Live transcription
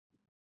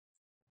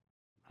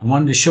I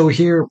wanted to show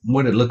here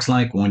what it looks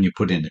like when you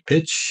put in a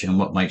pitch and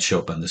what might show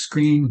up on the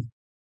screen.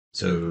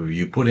 So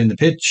you put in the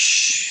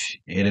pitch,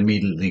 it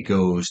immediately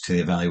goes to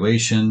the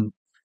evaluation.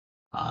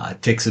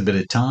 It takes a bit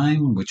of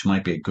time, which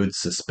might be a good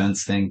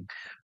suspense thing.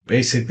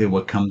 Basically,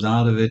 what comes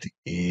out of it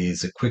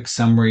is a quick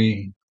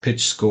summary,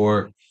 pitch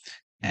score,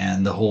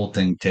 and the whole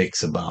thing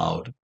takes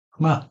about,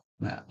 well,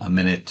 a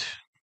minute,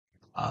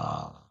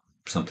 uh,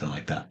 something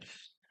like that.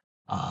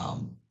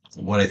 Um,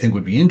 what I think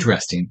would be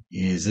interesting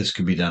is this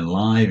could be done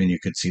live and you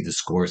could see the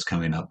scores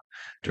coming up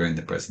during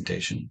the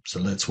presentation. So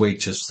let's wait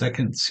just a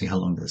second, see how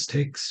long this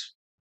takes.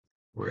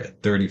 We're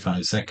at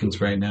 35 seconds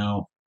right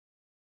now.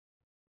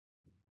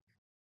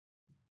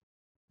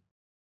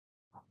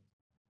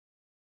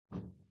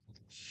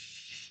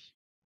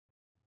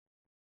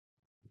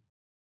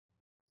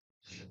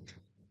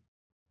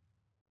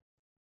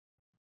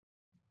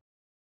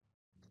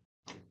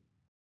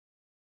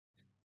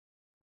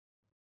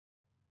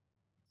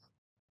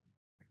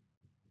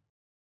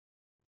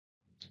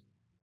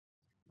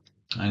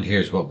 And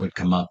here's what would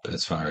come up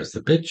as far as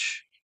the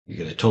pitch. You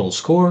get a total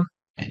score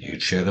and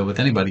you'd share that with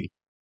anybody.